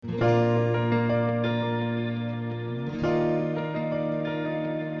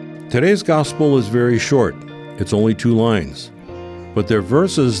Today's gospel is very short. It's only 2 lines. But they're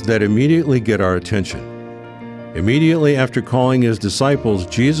verses that immediately get our attention. Immediately after calling his disciples,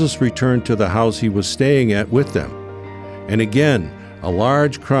 Jesus returned to the house he was staying at with them. And again, a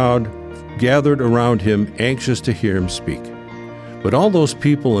large crowd gathered around him, anxious to hear him speak. But all those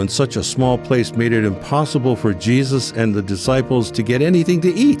people in such a small place made it impossible for Jesus and the disciples to get anything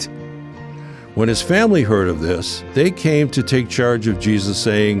to eat. When his family heard of this, they came to take charge of Jesus,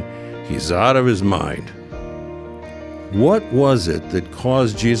 saying, "He's out of his mind." What was it that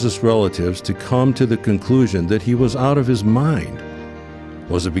caused Jesus' relatives to come to the conclusion that he was out of his mind?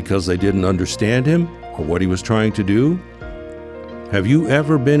 Was it because they didn't understand him or what he was trying to do? Have you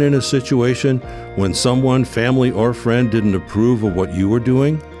ever been in a situation when someone, family or friend, didn't approve of what you were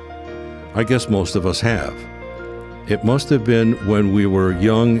doing? I guess most of us have. It must have been when we were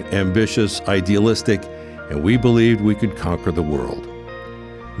young, ambitious, idealistic, and we believed we could conquer the world.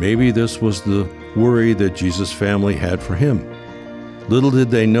 Maybe this was the worry that Jesus' family had for him. Little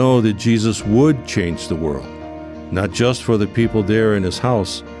did they know that Jesus would change the world, not just for the people there in his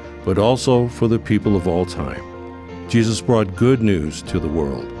house, but also for the people of all time. Jesus brought good news to the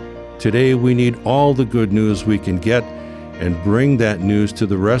world. Today we need all the good news we can get and bring that news to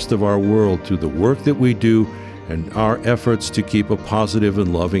the rest of our world through the work that we do and our efforts to keep a positive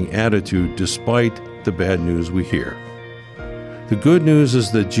and loving attitude despite the bad news we hear. The good news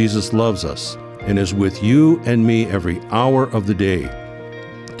is that Jesus loves us and is with you and me every hour of the day.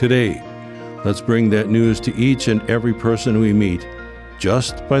 Today, let's bring that news to each and every person we meet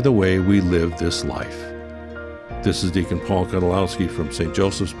just by the way we live this life. This is Deacon Kutolowski from St.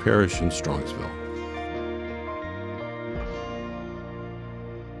 Joseph's Parish in Strongsville.